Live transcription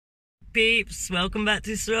peeps, welcome back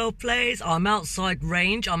to Sorrel Plays. I'm outside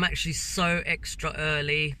Range. I'm actually so extra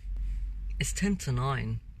early. It's 10 to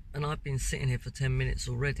 9 and I've been sitting here for 10 minutes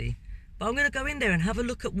already. But I'm going to go in there and have a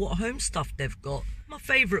look at what home stuff they've got. My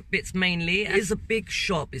favourite bits mainly is a big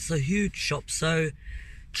shop. It's a huge shop, so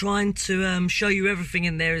trying to show you everything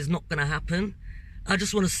in there is not going to happen. I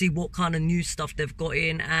just want to see what kind of new stuff they've got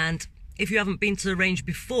in, and if you haven't been to the Range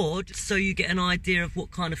before, just so you get an idea of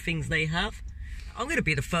what kind of things they have. I'm going to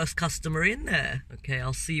be the first customer in there. Okay,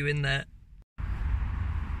 I'll see you in there.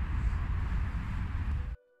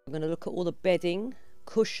 I'm going to look at all the bedding,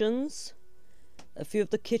 cushions, a few of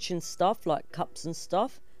the kitchen stuff like cups and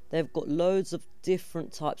stuff. They've got loads of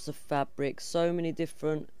different types of fabric, so many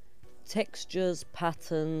different textures,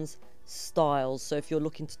 patterns, styles. So if you're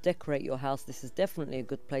looking to decorate your house, this is definitely a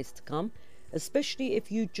good place to come, especially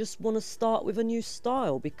if you just want to start with a new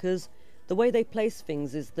style, because the way they place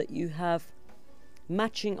things is that you have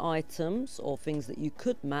matching items or things that you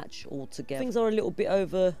could match all together. Things are a little bit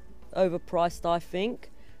overpriced, I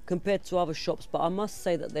think, compared to other shops, but I must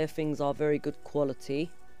say that their things are very good quality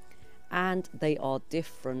and they are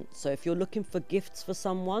different. So if you're looking for gifts for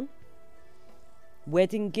someone,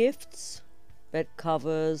 wedding gifts, bed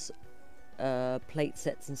covers, plate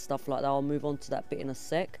sets and stuff like that, I'll move on to that bit in a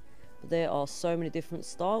sec. But there are so many different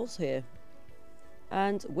styles here.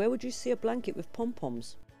 And where would you see a blanket with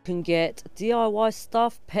pom-poms? You can get DIY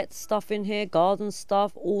stuff, pet stuff in here, garden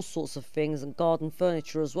stuff, all sorts of things, and garden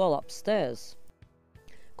furniture as well upstairs.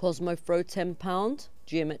 Cosmo Throw £10,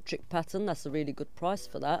 geometric pattern, that's a really good price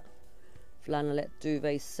for that. Flannelette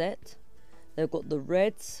duvet set. They've got the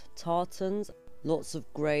reds, tartans, lots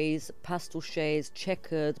of greys, pastel shades,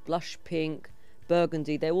 checkered, blush pink,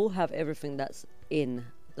 burgundy. They all have everything that's in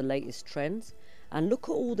the latest trends. And look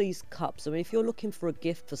at all these cups. I mean, if you're looking for a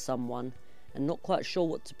gift for someone and not quite sure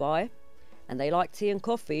what to buy, and they like tea and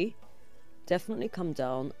coffee, definitely come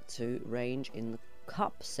down to Range in the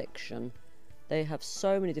cup section. They have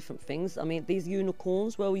so many different things. I mean, these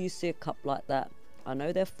unicorns, where will you see a cup like that? I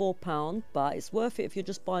know they're £4, but it's worth it if you're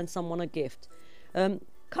just buying someone a gift.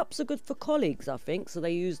 Cups are good for colleagues, I think, so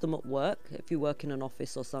they use them at work if you work in an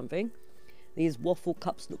office or something. These waffle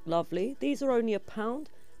cups look lovely. These are only £1.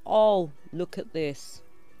 Oh, look at this.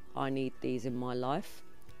 I need these in my life.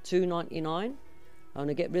 $2.99. I'm going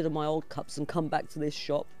to get rid of my old cups and come back to this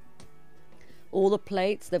shop. All the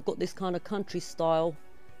plates, they've got this kind of country style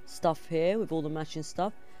stuff here with all the matching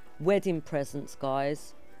stuff. Wedding presents,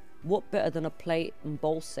 guys. What better than a plate and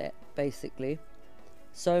bowl set, basically?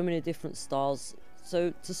 So many different styles,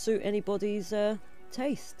 so to suit anybody's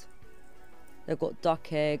taste. They've got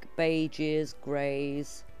duck egg, beiges,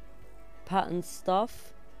 greys, pattern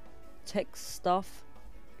stuff, text stuff,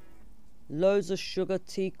 loads of sugar,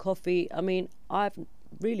 tea, coffee. I mean, I've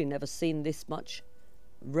really never seen this much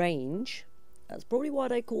range. That's probably why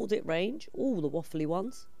they called it Range. All the waffly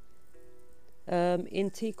ones.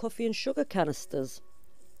 In tea, coffee and sugar canisters.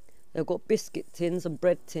 They've got biscuit tins and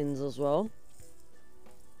bread tins as well.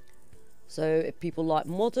 So if people like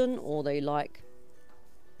modern, or they like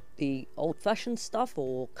the old-fashioned stuff,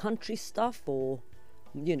 or country stuff, or,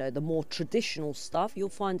 you know, the more traditional stuff, you'll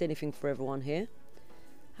find anything for everyone here.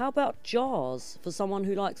 How about jars for someone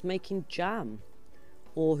who likes making jam,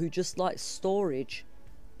 or who just likes storage?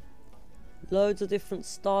 Loads of different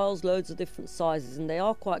styles, loads of different sizes, and they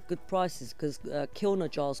are quite good prices, because Kilner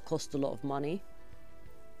jars cost a lot of money.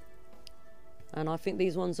 And I think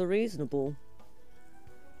these ones are reasonable.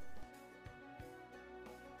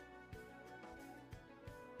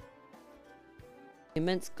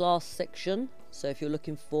 Immense glass section. So if you're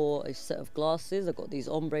looking for a set of glasses, I've got these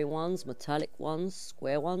ombre ones, metallic ones,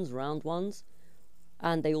 square ones, round ones.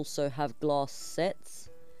 And they also have glass sets.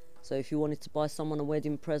 So if you wanted to buy someone a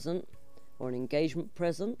wedding present or an engagement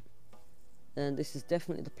present, then this is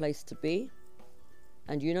definitely the place to be.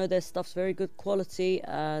 And you know their stuff's very good quality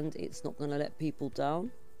and it's not going to let people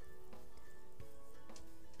down.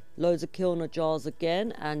 Loads of Kilner jars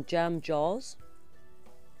again, and jam jars.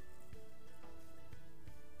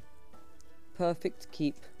 Perfect to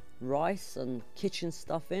keep rice and kitchen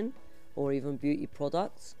stuff in, or even beauty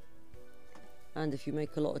products. And if you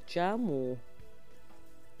make a lot of jam or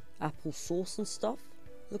apple sauce and stuff,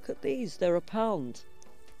 look at these, they're £1.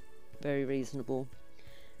 Very reasonable.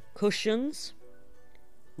 Cushions.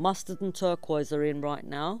 Mustard and turquoise are in right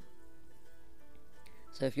now.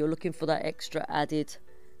 So if you're looking for that extra added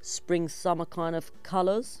spring summer kind of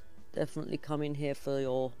colours, definitely come in here for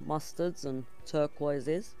your mustards and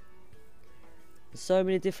turquoises. So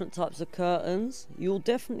many different types of curtains. You'll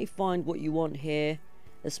definitely find what you want here,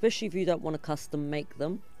 especially if you don't want to custom make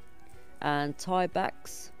them. And tie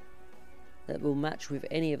backs. that will match with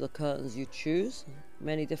any of the curtains you choose.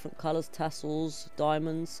 Many different colours, tassels,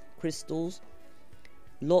 diamonds, crystals.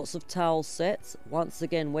 Lots of towel sets. Once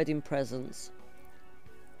again, wedding presents.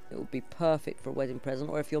 It would be perfect for a wedding present,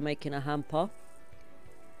 or if you're making a hamper.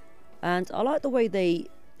 And I like the way they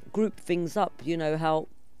group things up, you know, how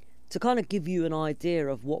to kind of give you an idea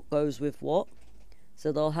of what goes with what.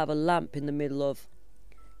 So they'll have a lamp in the middle of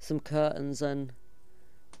some curtains and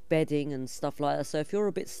bedding and stuff like that. So if you're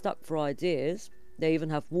a bit stuck for ideas, they even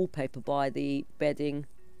have wallpaper by the bedding,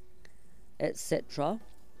 etc.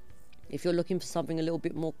 If you're looking for something a little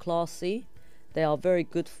bit more classy, they are very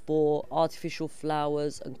good for artificial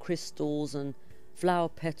flowers and crystals and flower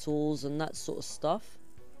petals and that sort of stuff.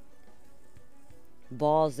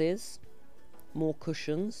 Vases, more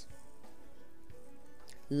cushions.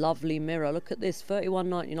 Lovely mirror. Look at this,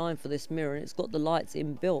 $31.99 for this mirror, and it's got the lights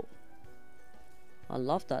inbuilt. I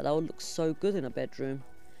love that. That would look so good in a bedroom.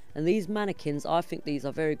 And these mannequins, I think these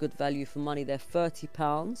are very good value for money. They're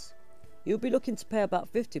 £30. You'll be looking to pay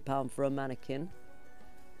about £50 for a mannequin.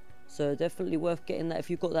 So definitely worth getting that if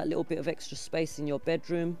you've got that little bit of extra space in your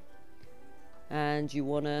bedroom and you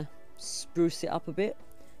want to spruce it up a bit.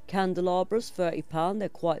 Candelabras, £30. They're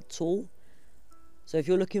quite tall. So if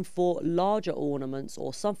you're looking for larger ornaments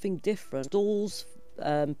or something different, stalls,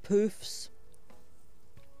 poofs,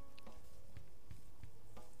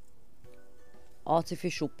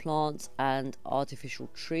 artificial plants and artificial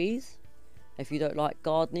trees. If you don't like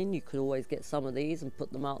gardening, you could always get some of these and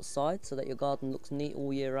put them outside so that your garden looks neat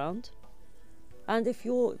all year round. And if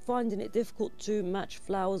you're finding it difficult to match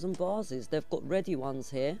flowers and vases, they've got ready ones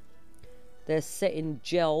here. They're set in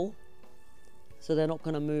gel, so they're not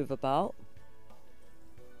going to move about.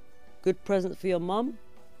 Good present for your mum,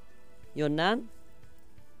 your nan.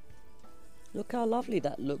 Look how lovely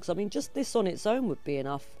that looks. I mean, just this on its own would be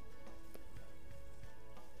enough.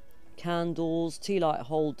 Candles, tea light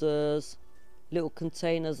holders, little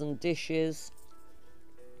containers and dishes.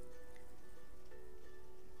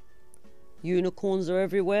 Unicorns are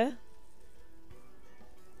everywhere.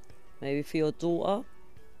 Maybe for your daughter,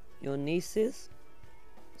 your nieces,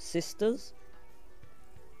 sisters.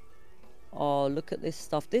 Oh, look at this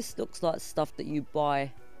stuff. This looks like stuff that you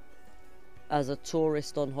buy as a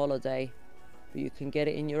tourist on holiday, but you can get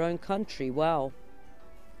it in your own country. Wow.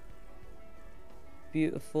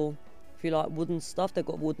 Beautiful. If you like wooden stuff, they've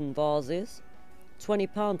got wooden vases.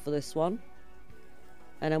 £20 for this one.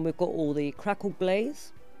 And then we've got all the crackle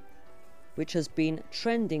glaze, which has been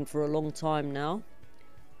trending for a long time now.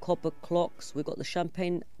 Copper clocks. We've got the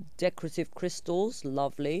champagne decorative crystals.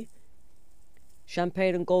 Lovely.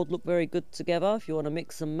 Champagne and gold look very good together if you want to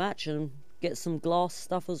mix and match and get some glass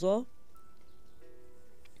stuff as well.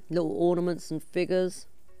 Little ornaments and figures.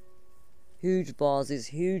 Huge vases,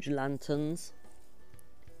 huge lanterns.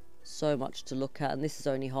 So much to look at, and this is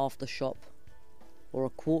only half the shop, or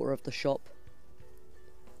a quarter of the shop.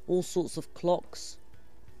 All sorts of clocks,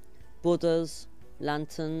 Buddhas,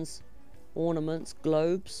 lanterns, ornaments,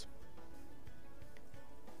 globes,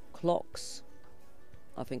 clocks.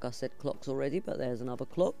 I think I said clocks already, but there's another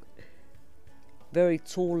clock. Very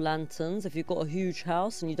tall lanterns. If you've got a huge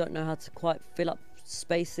house and you don't know how to quite fill up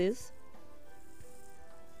spaces.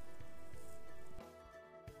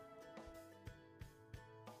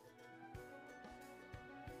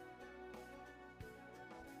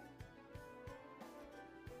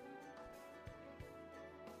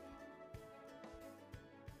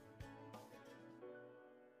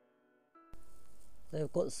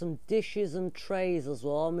 They've got some dishes and trays as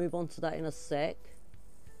well. I'll move on to that in a sec.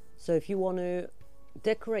 So if you want to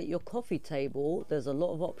decorate your coffee table, there's a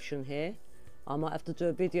lot of option here. I might have to do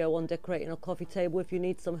a video on decorating a coffee table. If you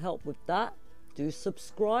need some help with that, do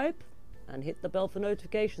subscribe and hit the bell for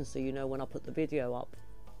notifications so you know when I put the video up.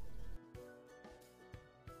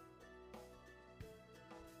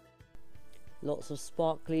 Lots of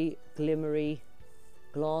sparkly, glimmery,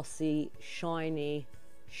 glassy, shiny,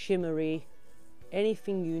 shimmery.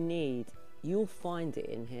 Anything you need, you'll find it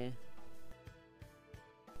in here.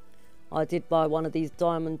 I did buy one of these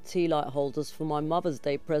diamond tea light holders for my Mother's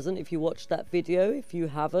Day present. If you watched that video, if you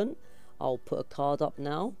haven't, I'll put a card up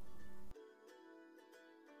now.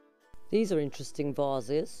 These are interesting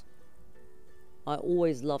vases. I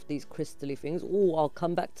always love these crystally things. Oh, I'll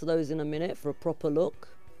come back to those in a minute for a proper look.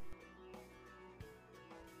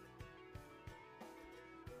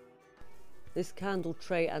 This candle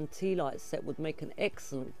tray and tea light set would make an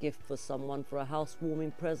excellent gift for someone for a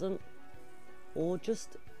housewarming present, or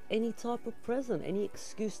just any type of present, any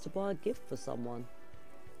excuse to buy a gift for someone.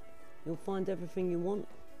 You'll find everything you want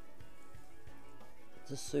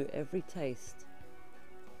to suit every taste.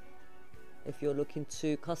 If you're looking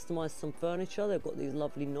to customize some furniture, they've got these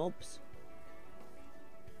lovely knobs.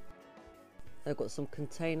 They've got some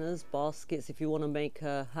containers, baskets. If you want to make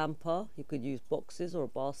a hamper, you could use boxes or a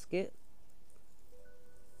basket.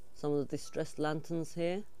 Some of the distressed lanterns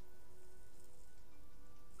here.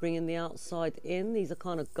 Bringing the outside in. These are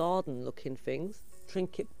kind of garden looking things.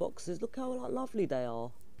 Trinket boxes. Look how lovely they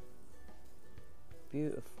are.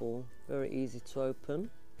 Beautiful. Very easy to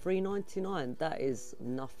open. $3.99. That is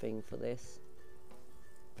nothing for this.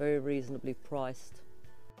 Very reasonably priced.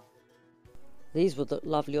 These would look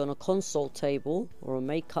lovely on a console table or a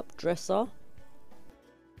makeup dresser.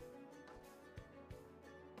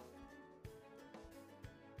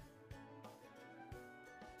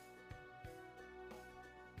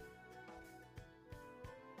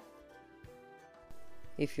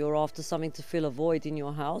 If you're after something to fill a void in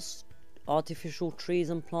your house, artificial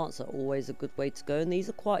trees and plants are always a good way to go. And these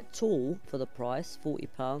are quite tall for the price,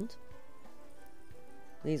 £40.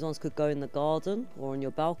 These ones could go in the garden or on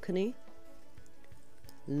your balcony.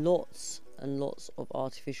 Lots and lots of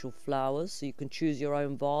artificial flowers, so you can choose your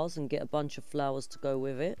own vase and get a bunch of flowers to go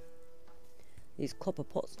with it. These copper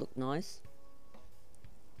pots look nice.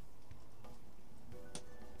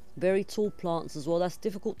 Very tall plants as well. That's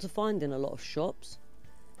difficult to find in a lot of shops.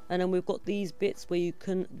 And then we've got these bits where you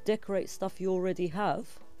can decorate stuff you already have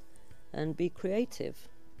and be creative.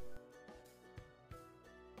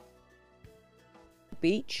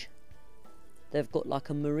 Beach. They've got like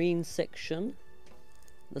a marine section.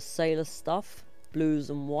 The sailor stuff, blues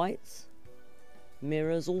and whites,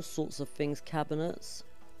 mirrors, all sorts of things, cabinets,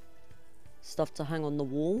 stuff to hang on the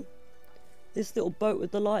wall. This little boat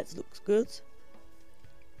with the lights looks good. Is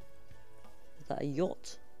that a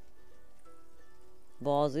yacht?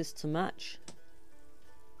 Vases to match.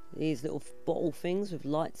 These little bottle things with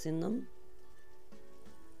lights in them.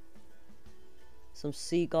 Some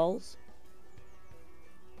seagulls.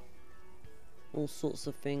 All sorts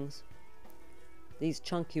of things. These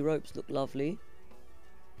chunky ropes look lovely.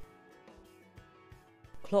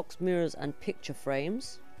 Clocks, mirrors and picture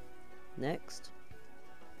frames. Next.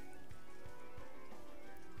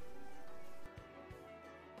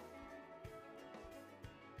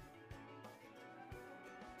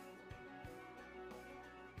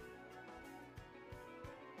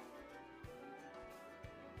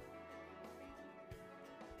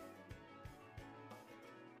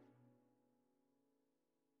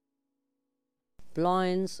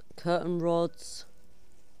 Blinds, curtain rods,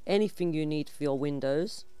 anything you need for your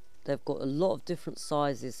windows. They've got a lot of different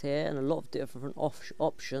sizes here and a lot of different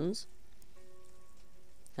options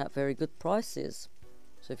at very good prices.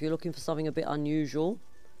 So if you're looking for something a bit unusual,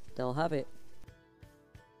 they'll have it.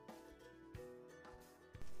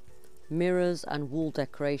 Mirrors and wall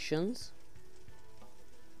decorations.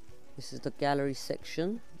 This is the gallery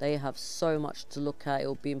section. They have so much to look at. It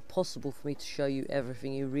will be impossible for me to show you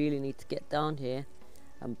everything. You really need to get down here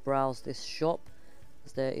and browse this shop,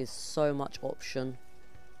 because there is so much option.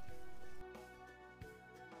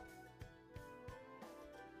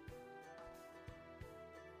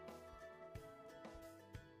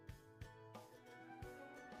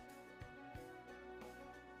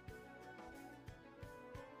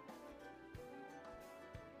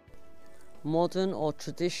 Modern or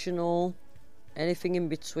traditional, anything in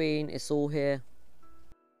between, it's all here.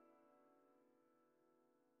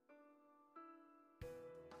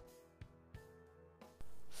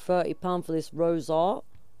 £30 for this rose art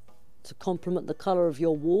to complement the colour of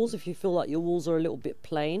your walls if you feel like your walls are a little bit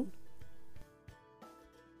plain.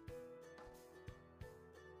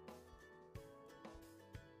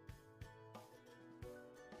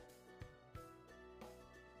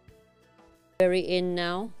 Very in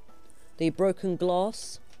now. The broken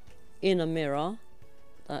glass in a mirror.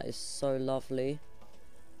 That is so lovely.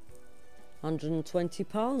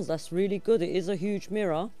 £120. That's really good. It is a huge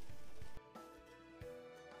mirror.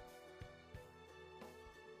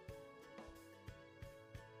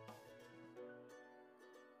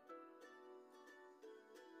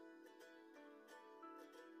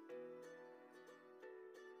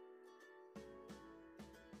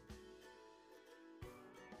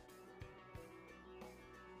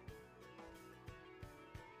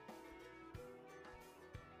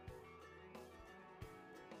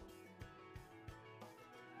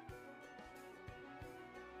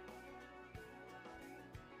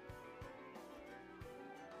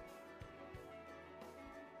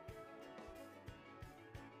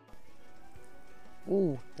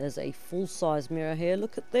 Oh, there's a full-size mirror here.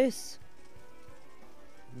 Look at this.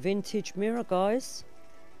 Vintage mirror, guys.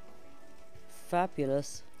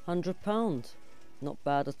 Fabulous. £100. Not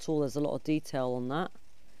bad at all. There's a lot of detail on that.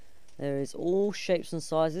 There is all shapes and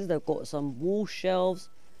sizes. They've got some wall shelves,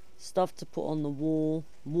 stuff to put on the wall,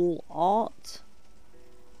 wall art.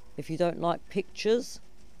 If you don't like pictures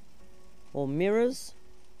or mirrors,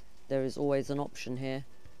 there is always an option here.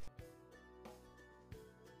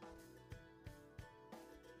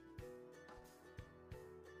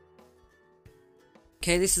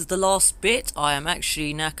 Okay, this is the last bit. I am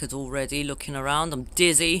actually knackered already looking around. I'm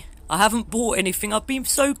dizzy. I haven't bought anything. I've been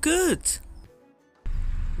so good.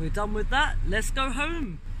 We're done with that. Let's go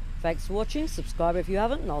home. Thanks for watching. Subscribe if you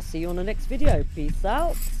haven't, and I'll see you on the next video. Peace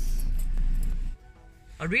out.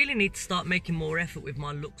 I really need to start making more effort with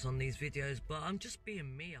my looks on these videos, but I'm just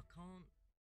being me. I can't.